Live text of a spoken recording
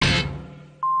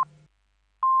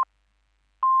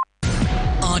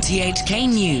RTHK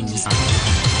News.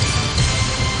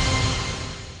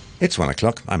 It's 1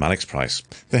 o'clock. I'm Alex Price.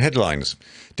 The headlines.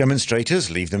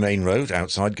 Demonstrators leave the main road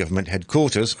outside government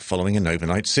headquarters following an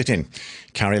overnight sit-in.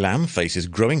 Carrie Lam faces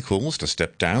growing calls to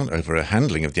step down over her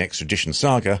handling of the extradition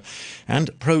saga.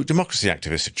 And pro-democracy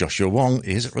activist Joshua Wong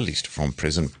is released from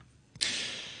prison.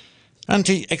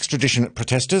 Anti-extradition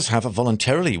protesters have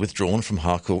voluntarily withdrawn from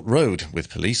Harcourt Road,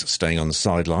 with police staying on the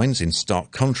sidelines in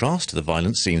stark contrast to the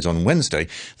violent scenes on Wednesday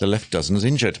that left dozens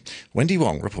injured. Wendy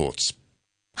Wong reports.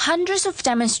 Hundreds of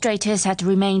demonstrators had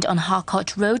remained on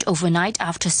Harcourt Road overnight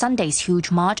after Sunday's huge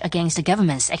march against the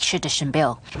government's extradition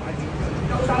bill.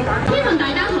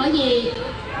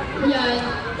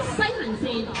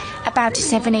 About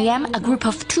 7 a.m, a group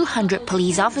of 200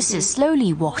 police officers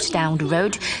slowly walked down the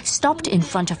road, stopped in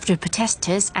front of the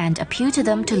protesters and appealed to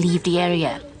them to leave the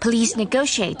area. Police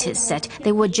negotiators said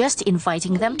they were just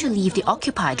inviting them to leave the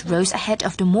occupied roads ahead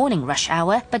of the morning rush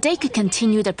hour, but they could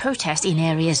continue the protest in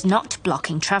areas not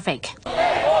blocking traffic. But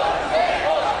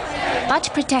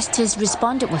protesters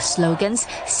responded with slogans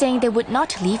saying they would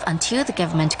not leave until the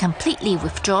government completely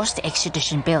withdraws the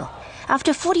extradition bill.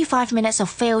 After 45 minutes of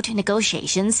failed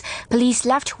negotiations, police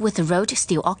left with the road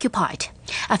still occupied.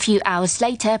 A few hours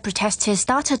later, protesters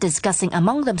started discussing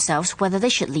among themselves whether they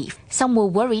should leave. Some were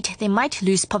worried they might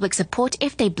lose public support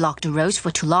if they blocked the roads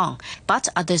for too long, but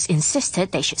others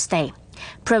insisted they should stay.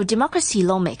 Pro-democracy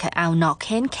lawmaker Au Nok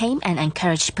Hin came and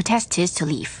encouraged protesters to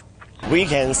leave. We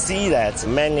can see that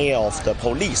many of the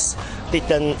police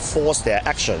didn't force their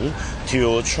action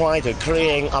to try to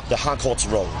clean up the Harcourt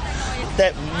Road.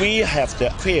 That we have the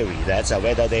query that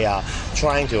whether they are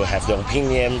trying to have the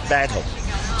opinion battle,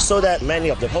 so that many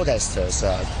of the protesters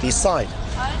decide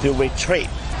to retreat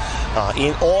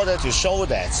in order to show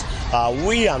that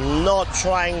we are not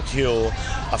trying to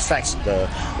affect the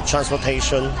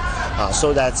transportation,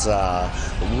 so that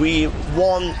we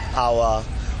want our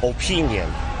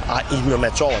opinion in the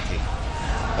majority,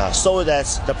 so that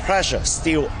the pressure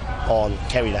still on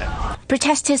Carrie Lam.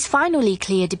 Protesters finally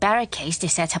cleared the barricades they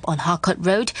set up on Harcourt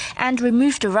Road and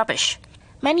removed the rubbish.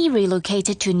 Many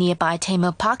relocated to nearby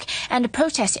Tamar Park and the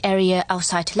protest area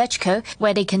outside Lechco,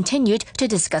 where they continued to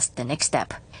discuss the next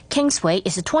step. Kingsway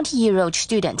is a 20-year-old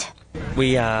student.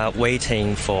 We are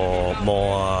waiting for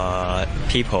more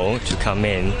people to come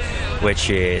in, which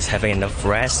is having enough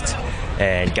rest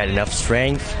and get enough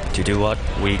strength to do what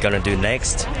we're going to do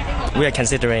next. We are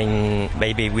considering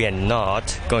maybe we are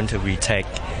not going to retake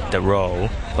the role,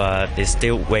 but it's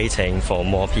still waiting for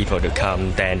more people to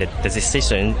come. Then the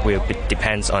decision will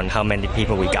depends on how many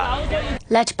people we got.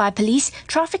 Led by police,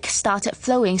 traffic started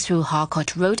flowing through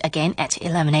Harcourt Road again at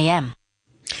 11 a.m.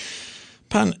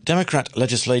 Pan-Democrat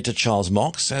legislator Charles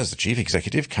Mock says the chief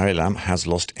executive, Carrie Lam, has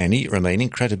lost any remaining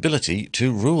credibility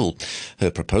to rule. Her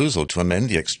proposal to amend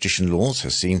the extradition laws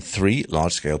has seen 3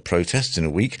 large-scale protests in a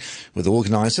week, with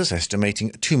organisers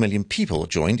estimating 2 million people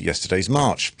joined yesterday's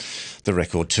march. The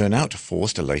record turnout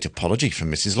forced a late apology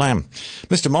from Mrs Lam.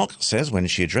 Mr Mock says when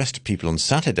she addressed people on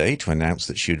Saturday to announce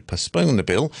that she would postpone the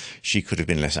bill, she could have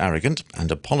been less arrogant and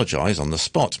apologise on the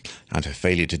spot, and her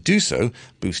failure to do so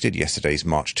boosted yesterday's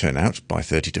march turnout by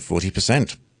 30 to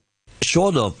 40%.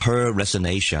 Short of her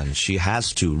resignation, she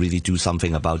has to really do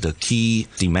something about the key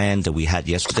demand that we had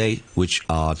yesterday, which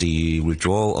are the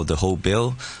withdrawal of the whole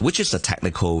bill, which is a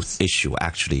technical issue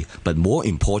actually. But more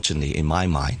importantly, in my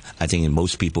mind, I think in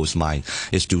most people's mind,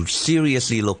 is to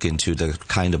seriously look into the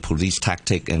kind of police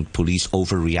tactic and police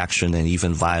overreaction and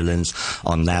even violence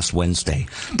on last Wednesday.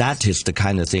 That is the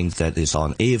kind of thing that is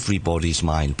on everybody's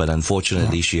mind, but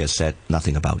unfortunately she has said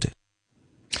nothing about it.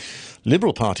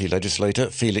 Liberal Party legislator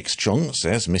Felix Chung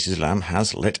says Mrs Lam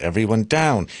has let everyone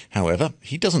down. However,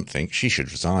 he doesn't think she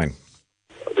should resign.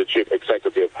 The chief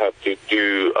executive have to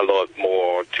do a lot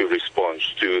more to respond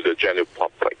to the general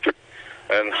public.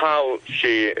 And how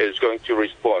she is going to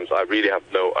respond, I really have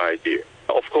no idea.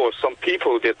 Of course, some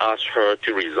people did ask her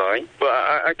to resign, but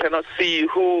I cannot see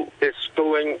who is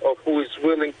going or who is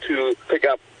willing to pick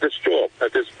up this job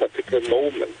at this particular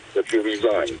moment that she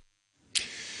resign.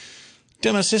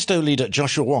 Demosisto leader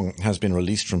Joshua Wong has been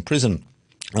released from prison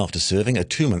after serving a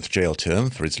 2-month jail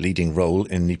term for his leading role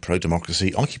in the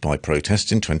pro-democracy Occupy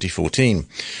protests in 2014.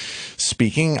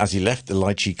 Speaking as he left the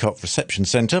Lai Chi Kok Reception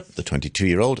Centre, the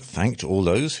 22-year-old thanked all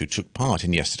those who took part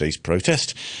in yesterday's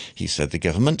protest. He said the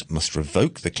government must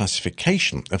revoke the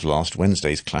classification of last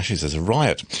Wednesday's clashes as a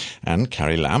riot, and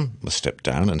Carrie Lam must step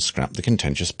down and scrap the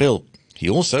contentious bill. He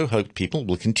also hoped people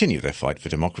will continue their fight for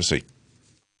democracy.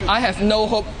 I have no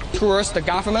hope towards the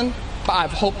government, but I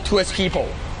have hope towards people.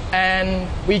 And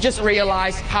we just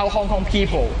realized how Hong Kong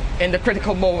people, in the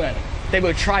critical moment, they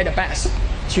will try their best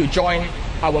to join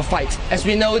our fight, as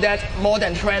we know that more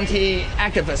than 20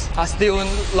 activists are still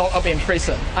locked up in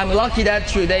prison. I'm lucky that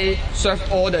today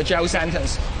served all the jail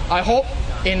sentence. I hope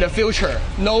in the future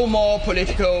no more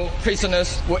political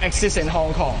prisoners will exist in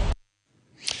Hong Kong.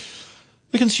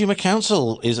 The Consumer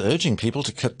Council is urging people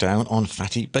to cut down on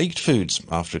fatty baked foods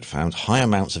after it found high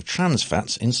amounts of trans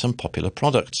fats in some popular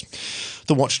products.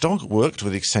 The watchdog worked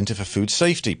with the Centre for Food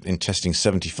Safety in testing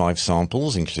 75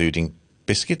 samples, including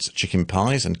biscuits, chicken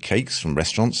pies and cakes from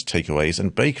restaurants, takeaways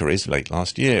and bakeries late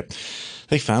last year.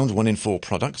 They found 1 in 4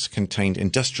 products contained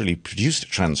industrially produced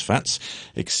trans fats,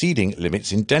 exceeding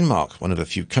limits in Denmark, one of the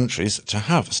few countries to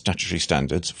have statutory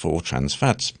standards for trans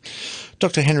fats.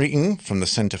 Dr. Henry Ng from the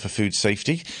Centre for Food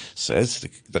Safety says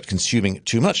that consuming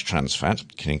too much trans fat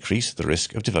can increase the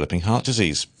risk of developing heart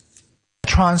disease.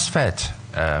 Trans fat,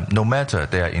 no matter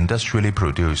they are industrially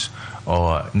produced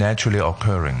or naturally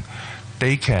occurring,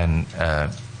 they can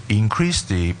increase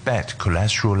the bad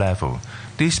cholesterol level.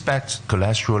 This bad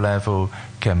cholesterol level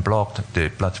can block the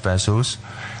blood vessels.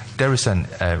 There is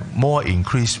a more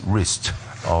increased risk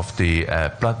of the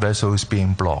blood vessels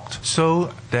being blocked.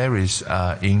 So there is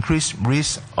increased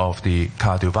risk of the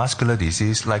cardiovascular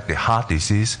disease like the heart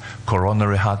disease,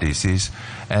 coronary heart disease,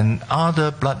 and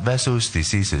other blood vessels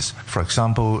diseases. For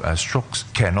example, strokes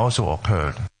can also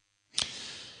occur.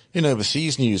 In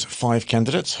overseas news, 5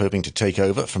 candidates hoping to take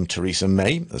over from Theresa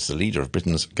May as the leader of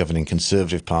Britain's governing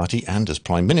Conservative Party and as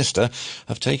Prime Minister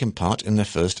have taken part in their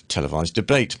first televised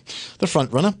debate. The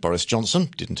frontrunner, Boris Johnson,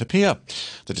 didn't appear.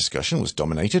 The discussion was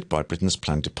dominated by Britain's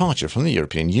planned departure from the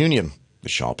European Union. The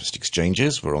sharpest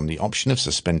exchanges were on the option of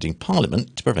suspending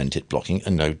Parliament to prevent it blocking a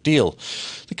no deal.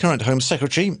 The current Home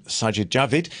Secretary, Sajid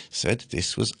Javid, said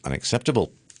this was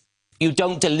unacceptable. You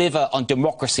don't deliver on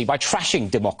democracy by trashing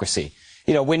democracy.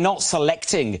 You know, we're not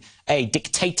selecting a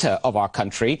dictator of our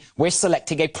country. We're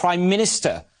selecting a prime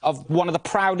minister of one of the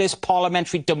proudest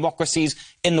parliamentary democracies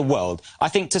in the world. I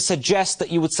think to suggest that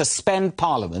you would suspend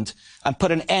Parliament and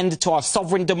put an end to our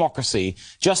sovereign democracy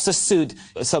just to suit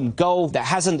some goal that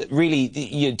hasn't really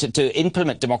to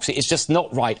implement democracy is just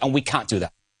not right, and we can't do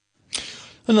that.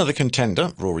 Another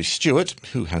contender, Rory Stewart,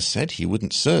 who has said he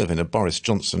wouldn't serve in a Boris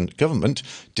Johnson government,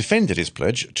 defended his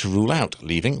pledge to rule out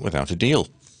leaving without a deal.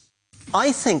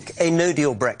 I think a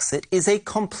no-deal Brexit is a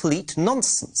complete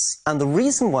nonsense. And the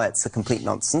reason why it's a complete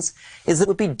nonsense is that it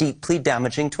would be deeply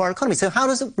damaging to our economy. So how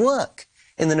does it work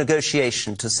in the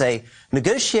negotiation to say,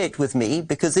 negotiate with me,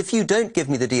 because if you don't give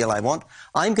me the deal I want,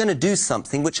 I'm going to do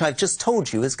something which I've just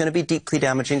told you is going to be deeply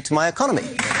damaging to my economy?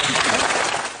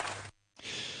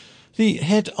 The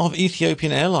head of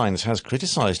Ethiopian Airlines has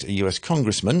criticised a US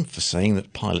congressman for saying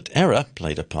that pilot error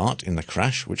played a part in the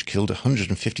crash which killed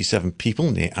 157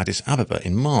 people near Addis Ababa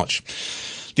in March.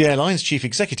 The airline's chief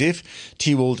executive,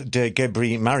 Tewald de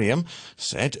Gebri Mariam,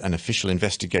 said an official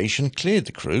investigation cleared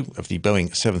the crew of the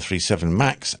Boeing 737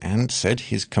 MAX and said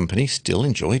his company still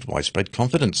enjoyed widespread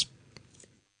confidence.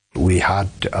 We had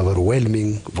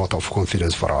overwhelming vote of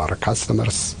confidence for our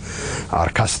customers. Our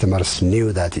customers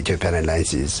knew that Ethiopian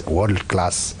Airlines is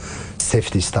world-class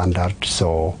safety standard,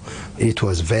 so it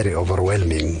was very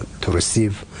overwhelming to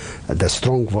receive the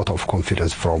strong vote of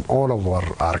confidence from all of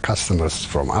our customers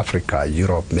from Africa,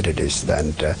 Europe, Middle East,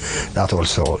 and that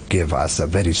also gave us a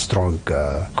very strong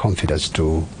confidence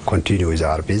to continue with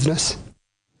our business.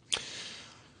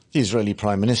 The Israeli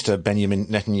Prime Minister Benjamin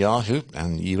Netanyahu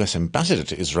and the US Ambassador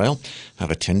to Israel have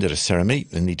attended a ceremony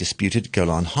in the disputed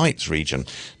Golan Heights region,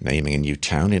 naming a new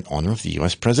town in honour of the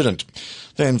US President.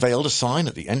 They unveiled a sign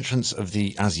at the entrance of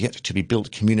the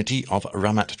as-yet-to-be-built community of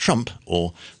Ramat Trump,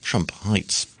 or Trump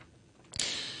Heights.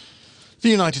 The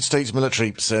United States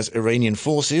military says Iranian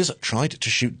forces tried to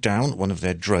shoot down one of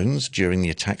their drones during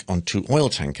the attack on 2 oil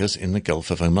tankers in the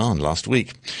Gulf of Oman last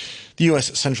week. The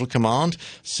US Central Command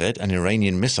said an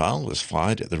Iranian missile was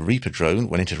fired at the Reaper drone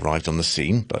when it arrived on the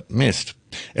scene, but missed.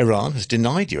 Iran has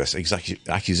denied US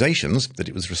accusations that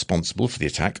it was responsible for the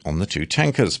attack on the 2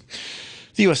 tankers.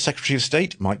 The US Secretary of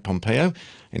State, Mike Pompeo,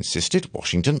 insisted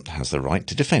Washington has the right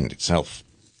to defend itself.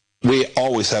 We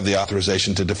always have the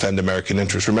authorization to defend American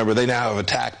interests. Remember, they now have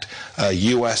attacked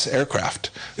U.S.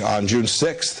 aircraft. On June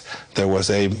 6th, there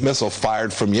was a missile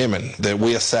fired from Yemen that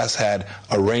we assess had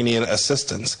Iranian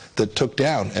assistance that took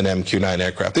down an MQ-9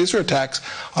 aircraft. These are attacks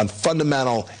on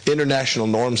fundamental international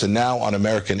norms and now on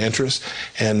American interests,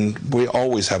 and we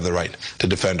always have the right to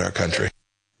defend our country.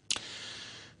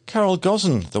 Carol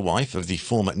Gozin, the wife of the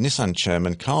former Nissan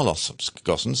chairman Carlos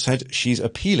Ghosn, said she's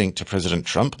appealing to President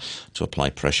Trump to apply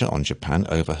pressure on Japan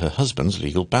over her husband's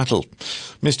legal battle.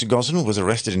 Mr. Ghosn was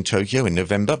arrested in Tokyo in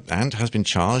November and has been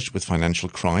charged with financial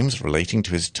crimes relating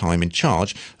to his time in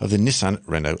charge of the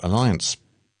Nissan-Renault alliance.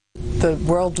 The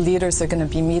world leaders are going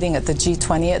to be meeting at the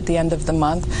G20 at the end of the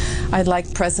month. I'd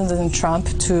like President Trump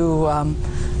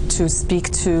to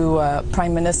speak to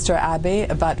Prime Minister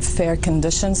Abe about fair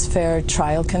conditions, fair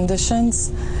trial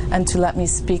conditions, and to let me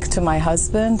speak to my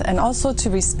husband, and also to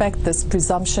respect this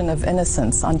presumption of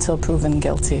innocence until proven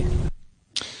guilty.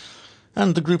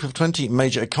 And the group of 20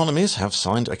 major economies have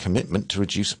signed a commitment to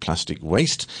reduce plastic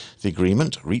waste. The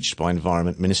agreement, reached by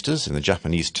environment ministers in the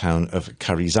Japanese town of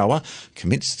Karizawa,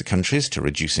 commits the countries to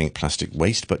reducing plastic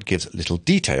waste but gives little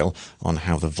detail on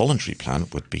how the voluntary plan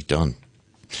would be done.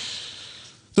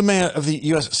 The mayor of the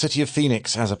US city of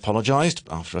Phoenix has apologised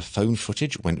after a phone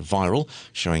footage went viral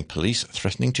showing police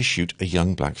threatening to shoot a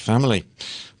young black family.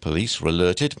 Police were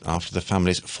alerted after the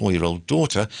family's 4-year-old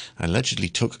daughter allegedly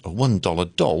took a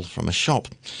 $1 doll from a shop.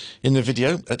 In the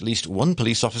video, at least one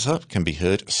police officer can be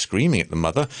heard screaming at the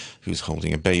mother, who's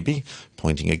holding a baby,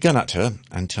 pointing a gun at her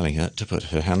and telling her to put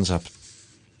her hands up.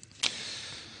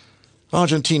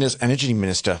 Argentina's energy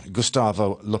minister,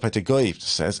 Gustavo Lopetegui,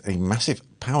 says a massive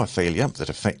power failure that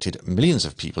affected millions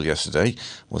of people yesterday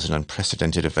was an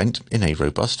unprecedented event in a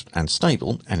robust and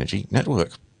stable energy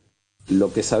network.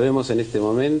 What we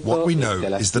know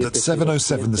is that at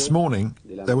 7:07 this morning,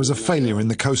 there was a failure in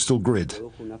the coastal grid.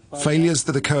 Failures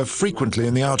that occur frequently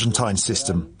in the Argentine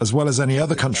system, as well as any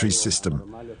other country's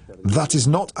system. That is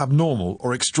not abnormal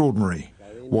or extraordinary.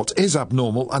 What is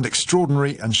abnormal and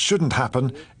extraordinary and shouldn't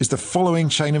happen is the following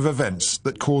chain of events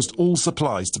that caused all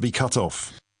supplies to be cut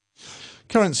off.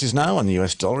 Currencies now, and the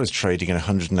US dollar is trading at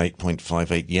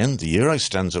 108.58 yen. The euro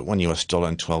stands at $1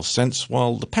 and 12 cents,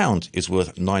 while the pound is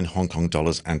worth 9 Hong Kong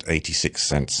dollars and 86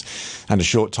 cents. And a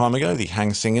short time ago, the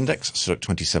Hang Seng Index stood at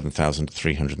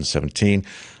 27,317,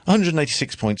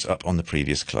 186 points up on the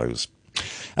previous close.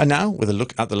 And now, with a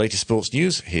look at the latest sports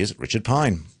news, here's Richard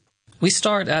Pine. We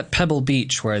start at Pebble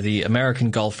Beach, where the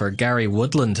American golfer Gary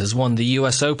Woodland has won the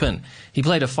US Open. He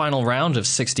played a final round of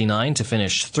 69 to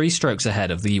finish 3 strokes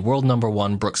ahead of the world number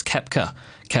 1 Brooks Koepka.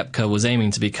 Koepka was aiming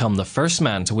to become the first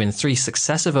man to win 3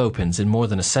 successive Opens in more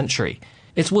than a century.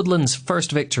 It's Woodland's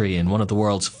first victory in one of the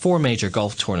world's 4 major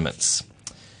golf tournaments.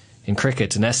 In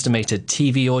cricket, an estimated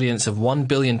TV audience of 1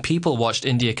 billion people watched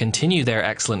India continue their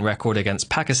excellent record against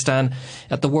Pakistan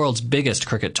at the world's biggest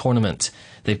cricket tournament.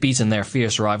 They've beaten their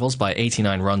fierce rivals by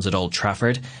 89 runs at Old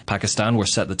Trafford. Pakistan were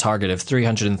set the target of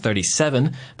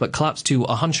 337, but collapsed to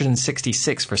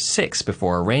 166 for 6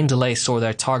 before a rain delay saw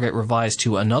their target revised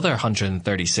to another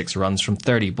 136 runs from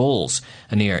 30 balls,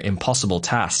 a near impossible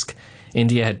task.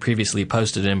 India had previously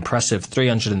posted an impressive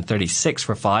 336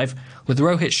 for 5, with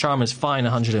Rohit Sharma's fine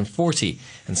 140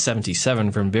 and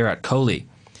 77 from Virat Kohli.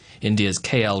 India's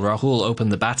KL Rahul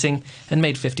opened the batting and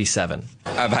made 57.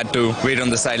 I've had to wait on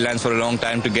the sidelines for a long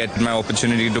time to get my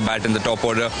opportunity to bat in the top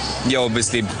order. Yeah,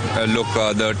 obviously,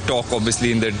 the talk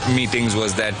obviously in the meetings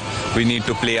was that we need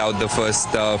to play out the first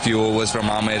few overs from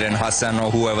Amir and Hassan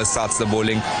or whoever starts the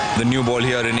bowling. The new ball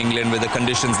here in England with the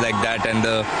conditions like that, and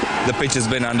the pitch has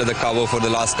been under the cover for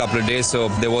the last couple of days, so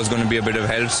there was going to be a bit of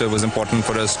help, so it was important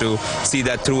for us to see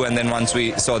that through, and then once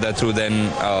we saw that through,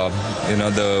 then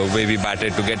the way we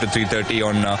batted to get to 330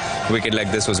 on a wicket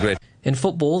like this was great. In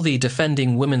football, the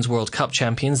defending Women's World Cup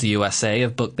champions, the USA,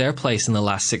 have booked their place in the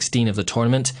last 16 of the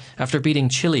tournament after beating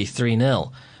Chile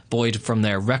 3-0. Buoyed from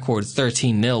their record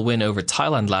 13-0 win over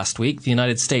Thailand last week, the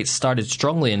United States started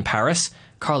strongly in Paris.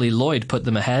 Carly Lloyd put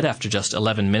them ahead after just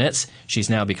 11 minutes.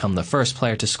 She's now become the first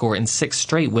player to score in 6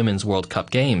 straight Women's World Cup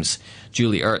games.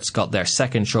 Julie Ertz got their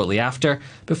second shortly after,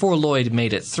 before Lloyd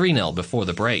made it 3-0 before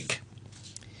the break.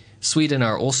 Sweden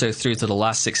are also through to the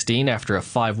last 16 after a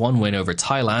 5-1 win over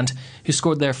Thailand, who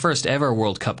scored their first ever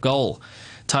World Cup goal.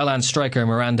 Thailand striker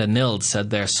Miranda Nild said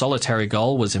their solitary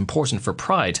goal was important for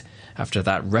pride after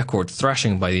that record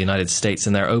thrashing by the United States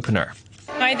in their opener.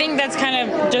 I think that's kind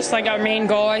of just like our main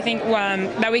goal. I think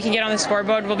that we can get on the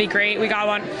scoreboard will be great. We got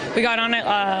on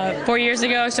it 4 years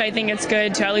ago, so I think it's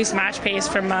good to at least match pace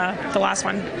from the last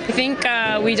one. I think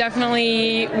we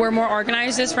definitely were more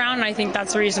organized this round, and I think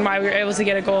that's the reason why we were able to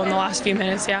get a goal in the last few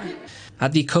minutes, yeah.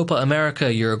 At the Copa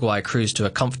America, Uruguay cruised to a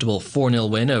comfortable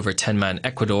 4-0 win over 10-man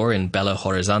Ecuador in Belo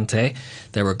Horizonte.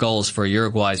 There were goals for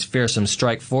Uruguay's fearsome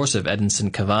strike force of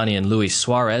Edinson Cavani and Luis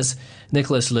Suarez.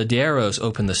 Nicolas Ladieros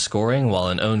opened the scoring, while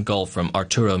an own goal from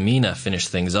Arturo Mina finished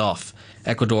things off.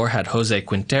 Ecuador had Jose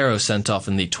Quintero sent off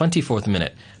in the 24th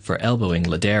minute for elbowing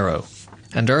Ladero.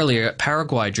 And earlier,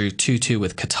 Paraguay drew 2-2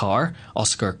 with Qatar.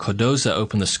 Oscar Cardoza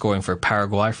opened the scoring for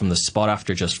Paraguay from the spot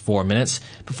after just 4 minutes,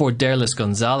 before Derlis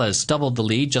Gonzalez doubled the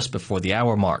lead just before the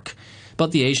hour mark.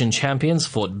 But the Asian champions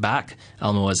fought back.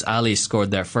 Almoez Ali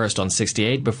scored their first on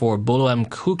 68 before Boloam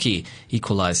Kuki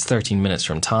equalised 13 minutes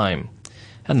from time.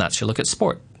 And that's your look at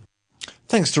sport.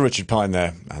 Thanks to Richard Pine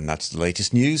there. And that's the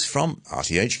latest news from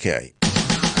RTHK.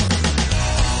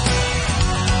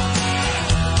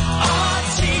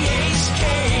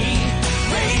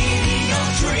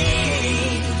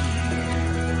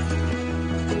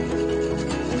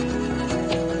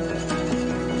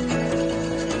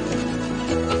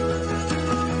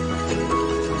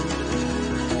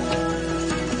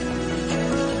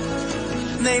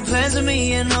 Made plans with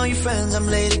me and all your friends. I'm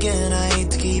late again, I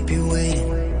hate to keep you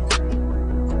waiting.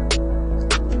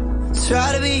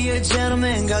 Try to be a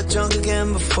gentleman, got drunk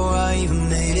again before I even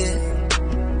made it.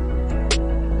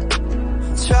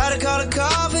 Try to call a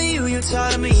car for you, you're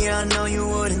tired of me, I know you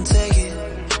wouldn't take it.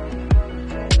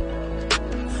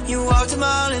 You walked a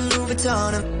mile in Louis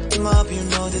Vuitton and them up, you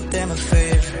know that they're my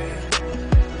favorite.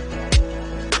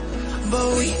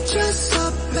 But we dress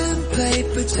up and play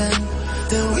pretend,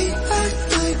 then we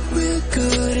act like we're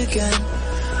good again.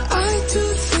 I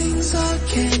do things I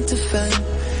can't defend,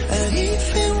 and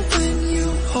even when you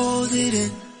hold it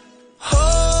in,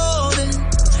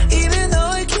 even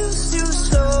though it kills you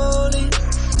slowly.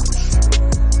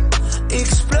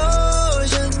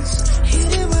 Explosions,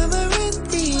 hidden when we're in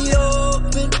the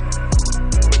open.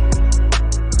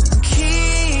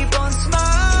 Keep on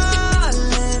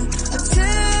smiling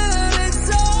until it's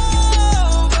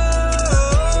over.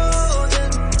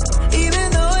 Even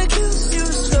though it kills you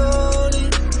slowly.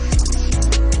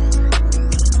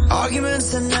 Arguments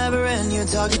that never end, you're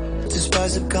talking to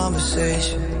spice up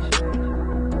conversation.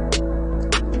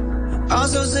 I'm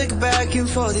so sick of back and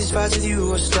forth, these fights with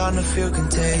you are starting to feel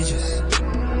contagious.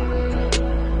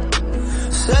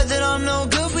 Said that I'm no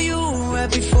good for you right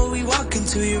before we walk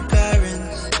into your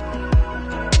parents.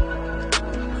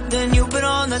 Then you put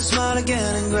on that smile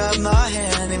again and grab my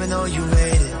hand even though you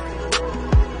waited.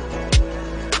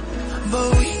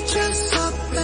 But we just